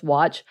I must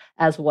watch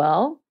as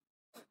well.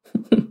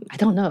 I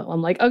don't know.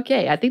 I'm like,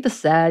 okay, I think the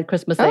sad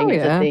Christmas thing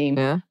is a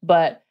theme,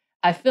 but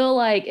I feel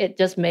like it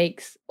just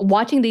makes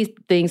watching these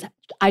things.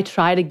 I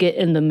try to get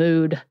in the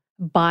mood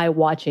by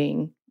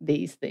watching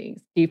these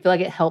things. Do you feel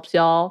like it helps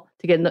y'all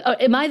to get in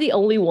the? Am I the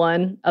only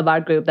one of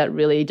our group that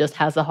really just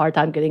has a hard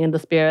time getting in the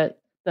spirit?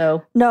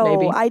 So no,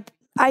 maybe.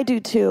 I do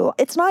too.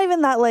 It's not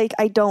even that like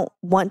I don't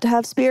want to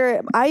have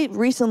spirit. I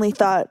recently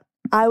thought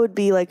I would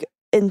be like,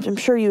 and I'm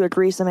sure you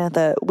agree,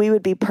 Samantha, we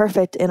would be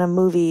perfect in a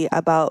movie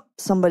about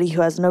somebody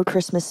who has no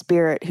Christmas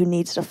spirit who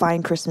needs to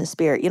find Christmas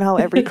spirit. You know how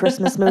every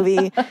Christmas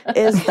movie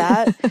is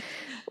that?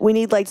 We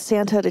need like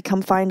Santa to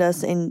come find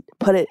us and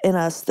put it in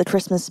us, the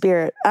Christmas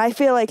spirit. I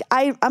feel like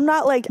I'm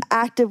not like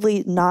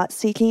actively not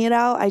seeking it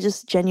out. I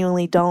just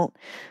genuinely don't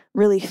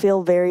really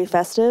feel very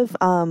festive.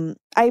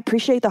 I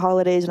appreciate the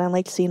holidays and I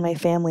like seeing my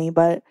family,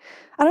 but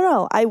I don't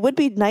know. I would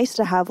be nice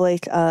to have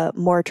like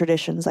more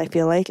traditions. I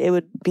feel like it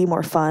would be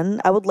more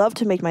fun. I would love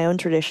to make my own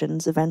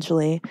traditions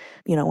eventually,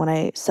 you know, when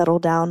I settle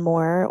down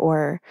more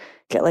or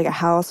get like a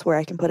house where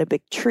I can put a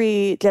big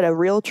tree. Get a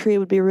real tree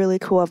would be really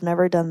cool. I've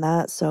never done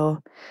that.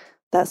 So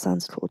that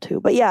sounds cool too.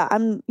 But yeah,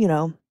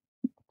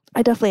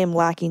 I definitely am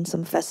lacking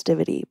some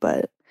festivity,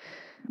 but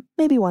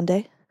maybe one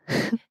day.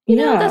 You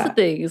know, that's the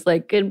thing. It's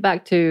like getting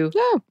back to,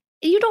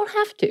 you don't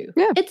have to.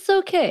 Yeah. It's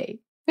okay.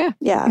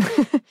 Yeah.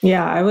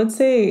 Yeah, I would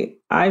say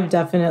I've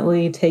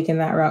definitely taken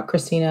that route,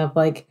 Christina, of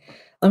like,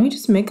 let me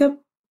just make up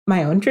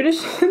my own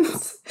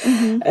traditions.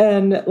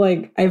 And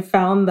like, I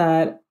found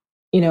that,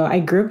 you know, I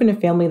grew up in a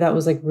family that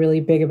was like really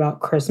big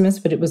about Christmas,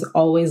 but it was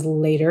always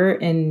later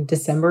in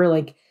December,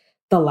 like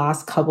the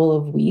last couple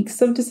of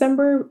weeks of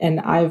December. And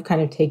I've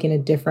kind of taken a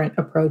different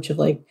approach of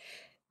like,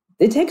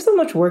 it takes so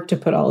much work to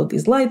put all of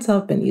these lights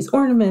up and these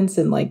ornaments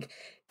and like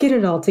get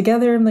it all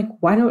together. I'm like,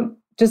 why don't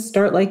just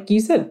start, like you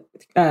said,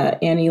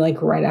 Annie,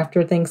 like right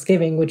after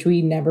Thanksgiving, which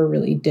we never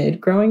really did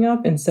growing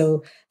up. And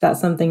so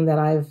that's something that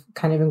I've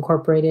kind of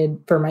incorporated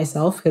for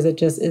myself because it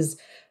just is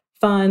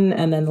fun.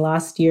 And then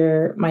last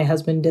year, my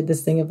husband did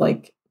this thing of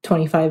like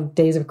 25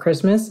 days of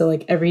Christmas. So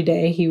like every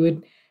day he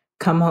would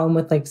come home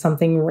with like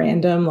something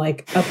random,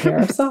 like a pair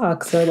of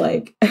socks or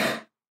like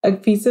a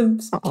piece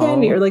of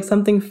candy or like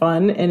something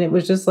fun. And it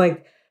was just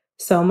like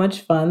so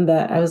much fun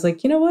that I was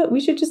like, you know what, we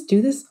should just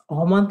do this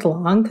all month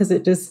long because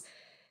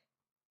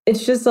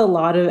it's just a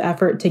lot of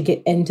effort to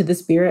get into the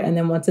spirit. And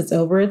then once it's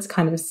over, it's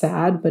kind of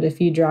sad. But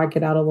if you drag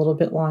it out a little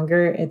bit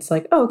longer, it's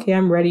like, oh, okay,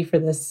 I'm ready for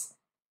this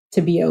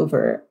to be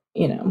over,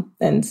 you know?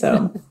 And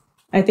so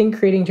I think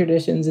creating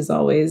traditions is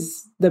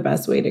always the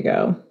best way to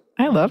go.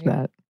 I love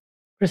that.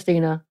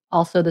 Christina,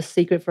 also the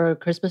secret for a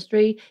Christmas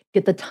tree,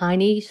 get the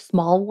tiny,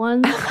 small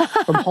ones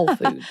from Whole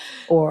Foods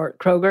or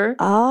Kroger.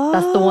 Oh.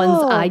 That's the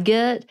ones I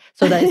get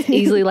so that it's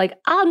easily like,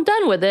 I'm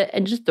done with it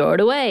and just throw it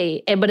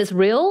away. But it's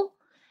real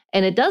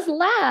and it does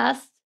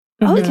last.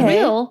 It's Okay.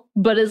 real,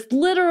 but it's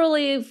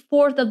literally a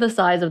fourth of the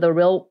size of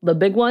the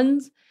big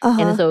ones.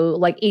 And so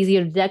like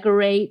easier to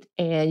decorate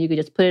and you could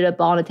just put it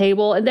up on a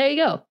table and there you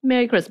go.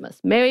 Merry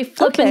Christmas. Merry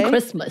flipping Okay.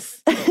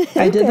 Christmas.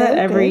 I did that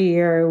every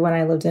year when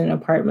I lived in an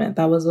apartment.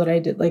 That was what I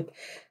did. Like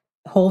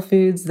Whole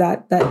Foods,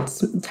 that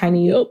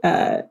tiny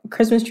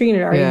Christmas tree, and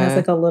it already has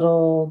like a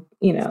little,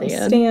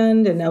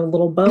 stand and a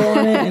little bow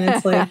on it, and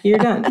it's like you're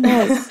done.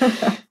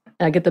 And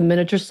I get the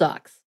miniature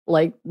socks.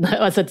 Like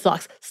I said,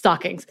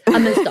 stockings. I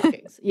meant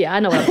stockings. Yeah, I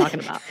know what I'm talking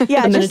about.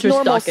 Yeah, the just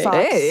normal socks.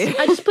 Hey.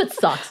 I just put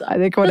socks up. I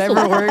think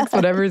whatever works,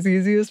 whatever's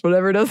easiest,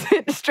 whatever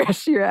doesn't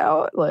stress you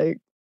out, like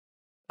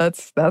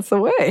that's the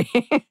way.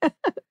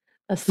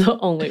 That's the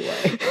only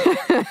way.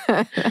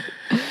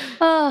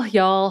 Oh,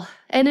 y'all.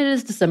 And it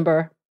is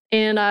December.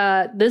 And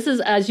this is,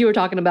 as you were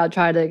talking about,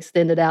 trying to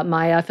extend it out,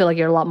 Maya, I feel like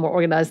you're a lot more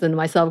organized than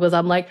myself because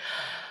I'm like,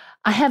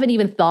 I haven't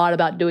even thought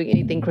about doing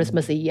anything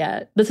Christmassy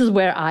yet. This is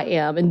where I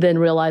am. And then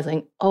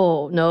realizing,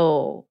 oh,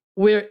 no,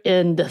 we're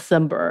in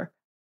December.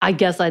 I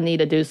guess I need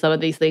to do some of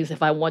these things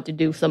if I want to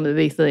do some of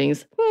these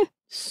things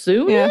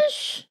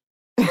soonish.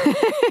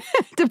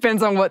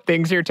 Depends on what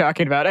things you're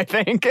talking about, I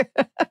think.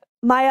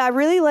 Maya, I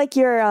really like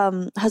your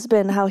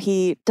husband, how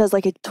he does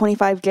like a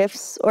 25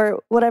 gifts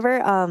or whatever.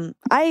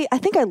 I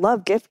think I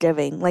love gift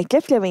giving. Like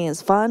gift giving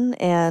is fun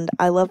and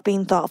I love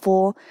being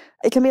thoughtful.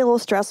 It can be a little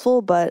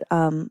stressful, but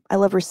I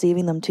love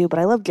receiving them too, but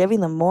I love giving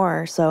them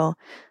more. So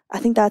I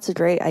think that's a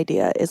great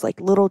idea is like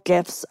little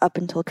gifts up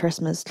until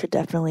Christmas could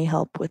definitely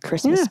help with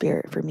Christmas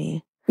spirit for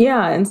me.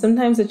 Yeah, and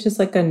sometimes it's just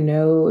like a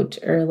note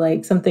or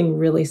like something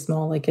really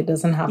small. Like it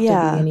doesn't have to be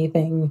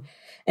anything.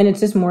 And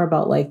it's just more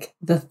about like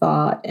the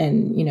thought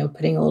and,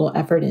 putting a little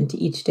effort into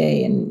each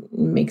day and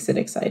makes it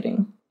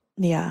exciting.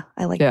 Yeah,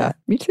 I like that.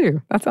 Me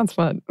too. That sounds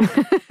fun.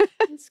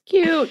 It's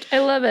cute. I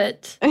love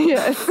it.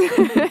 Yes.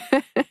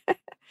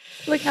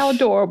 Look how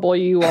adorable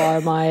you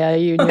are, Maya,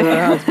 you and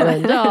your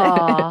husband.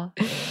 Aw.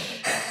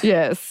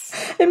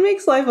 Yes. It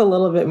makes life a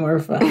little bit more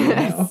fun,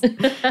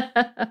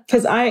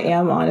 because I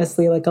am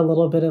honestly like a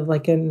little bit of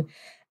like an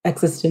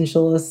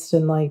existentialist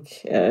and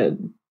like,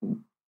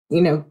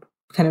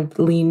 kind of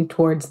lean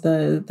towards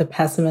the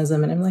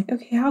pessimism. And I'm like,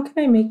 okay, how can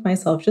I make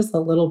myself just a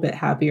little bit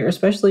happier,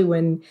 especially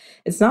when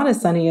it's not as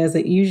sunny as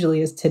it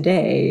usually is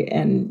today.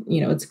 And,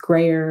 it's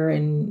grayer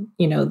and,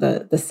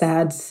 the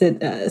sad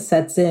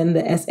sets in,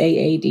 the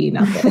SAAD,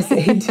 not the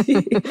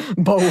SAD.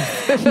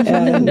 Both.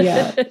 And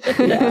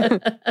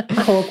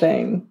the whole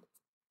thing.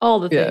 All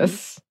the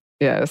things.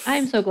 Yes.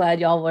 I'm so glad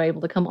y'all were able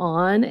to come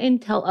on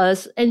and tell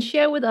us and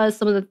share with us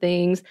some of the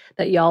things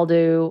that y'all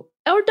do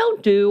or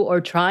don't do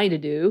or trying to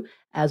do,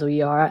 as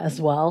we are as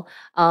well.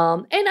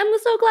 And I'm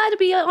so glad to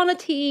be on a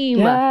team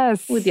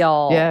with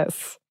y'all.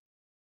 Yes.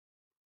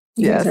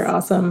 You guys are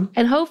awesome.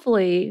 And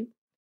hopefully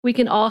we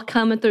can all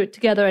come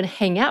together and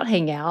hang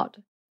out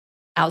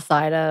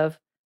outside of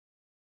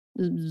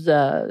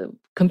the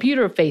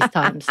computer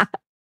FaceTimes.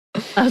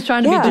 I was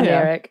trying to be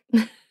generic.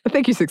 I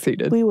think you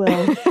succeeded. We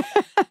will. Did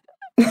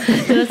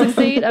I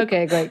succeed?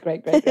 Okay,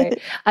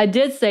 great. I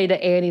did say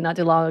to Annie not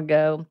too long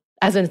ago,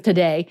 as in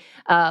today,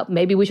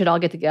 maybe we should all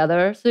get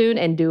together soon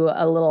and do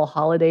a little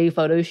holiday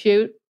photo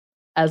shoot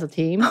as a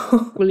team.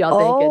 What are y'all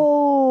thinking?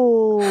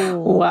 Oh,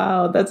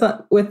 wow. That's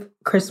not with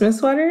Christmas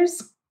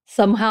sweaters?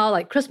 Somehow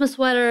like Christmas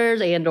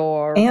sweaters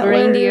or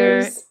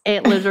reindeer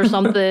antlers or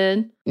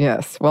something.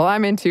 Yes. Well,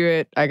 I'm into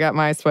it. I got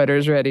my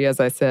sweaters ready. As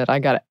I said, I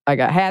got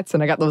hats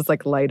and I got those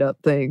like light up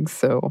things.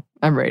 So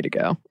I'm ready to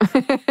go.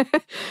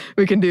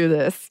 We can do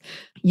this.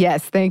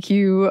 Yes. Thank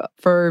you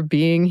for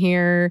being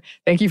here.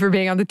 Thank you for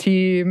being on the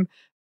team.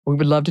 We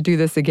would love to do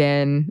this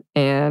again.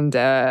 And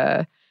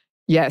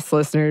yes,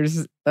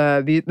 listeners,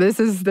 these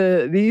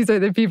are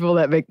the people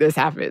that make this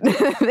happen.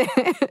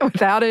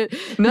 Without it,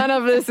 none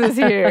of this is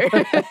here.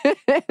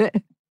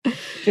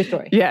 True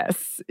story.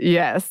 Yes.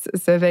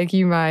 So thank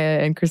you, Maya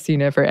and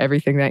Christina, for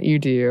everything that you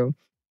do.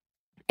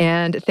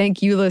 And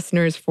thank you,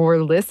 listeners,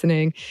 for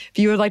listening. If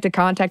you would like to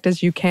contact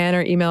us, you can,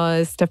 or email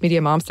us,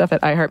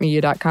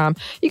 stuffmediamomstuff@iheartmedia.com.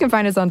 You can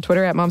find us on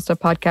Twitter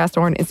 @momstuffpodcast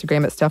or on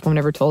Instagram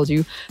 @stuffmomnevertold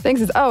you.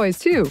 Thanks as always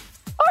to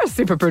our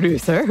super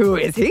producer, who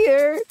is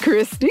here,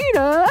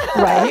 Christina.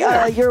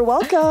 Right. You're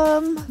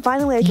welcome.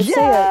 Finally, I can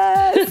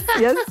say it.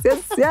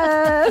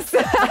 Yes.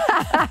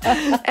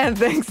 And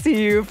thanks to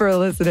you for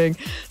listening.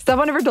 Stuff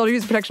I Never Told You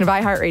is a production of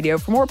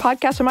iHeartRadio. For more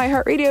podcasts from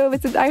iHeartRadio,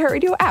 visit the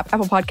iHeartRadio app,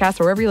 Apple Podcasts,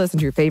 or wherever you listen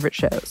to your favorite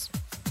shows.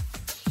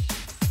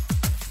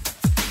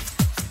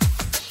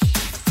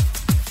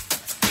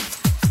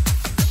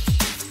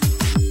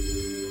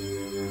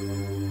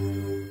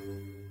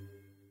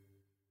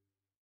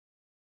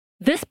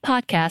 This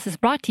podcast is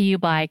brought to you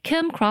by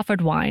Kim Crawford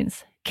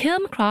Wines.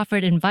 Kim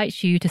Crawford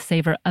invites you to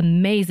savor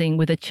amazing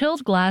with a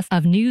chilled glass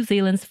of New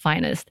Zealand's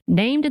finest,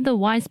 named in the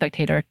Wine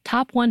Spectator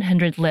Top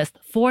 100 list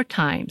 4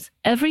 times.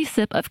 Every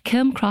sip of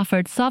Kim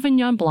Crawford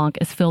Sauvignon Blanc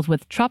is filled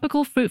with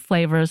tropical fruit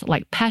flavors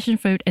like passion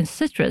fruit and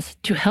citrus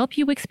to help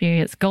you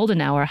experience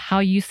golden hour how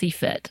you see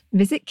fit.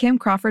 Visit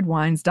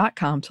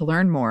KimCrawfordWines.com to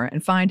learn more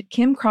and find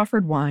Kim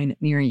Crawford wine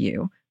near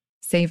you.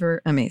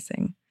 Savor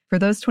amazing. For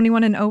those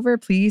 21 and over,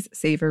 please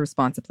savor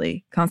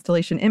responsibly.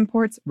 Constellation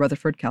Imports,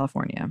 Rutherford,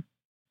 California.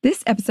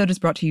 This episode is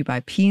brought to you by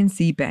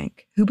PNC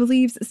Bank, who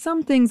believes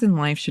some things in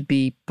life should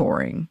be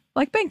boring,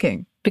 like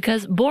banking.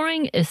 Because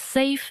boring is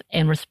safe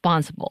and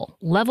responsible,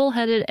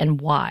 level-headed and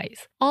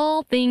wise.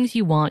 All things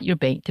you want your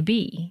bank to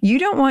be. You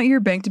don't want your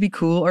bank to be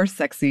cool or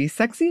sexy.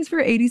 Sexy is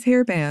for 80s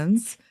hair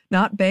bands,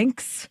 not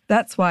banks.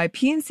 That's why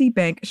PNC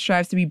Bank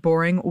strives to be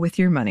boring with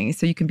your money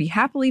so you can be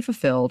happily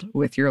fulfilled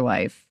with your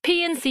life.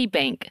 PNC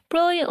Bank,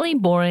 brilliantly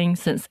boring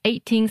since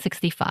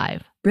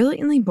 1865.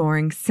 Brilliantly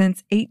Boring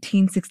Since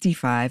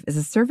 1865 is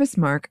a service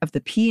mark of the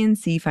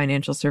PNC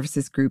Financial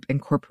Services Group,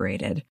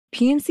 Incorporated.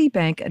 PNC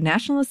Bank, a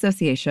National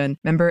Association,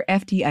 member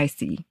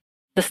FDIC.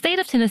 The state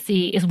of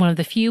Tennessee is one of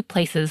the few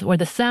places where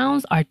the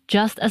sounds are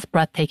just as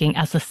breathtaking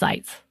as the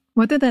sights.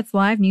 Whether that's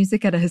live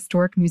music at a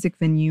historic music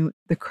venue,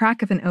 the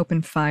crack of an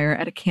open fire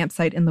at a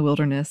campsite in the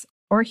wilderness,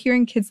 or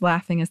hearing kids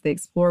laughing as they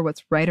explore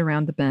what's right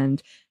around the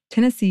bend,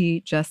 Tennessee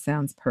just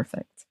sounds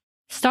perfect.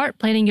 Start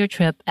planning your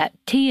trip at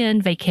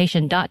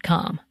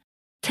tnvacation.com.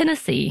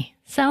 Tennessee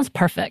sounds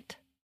perfect.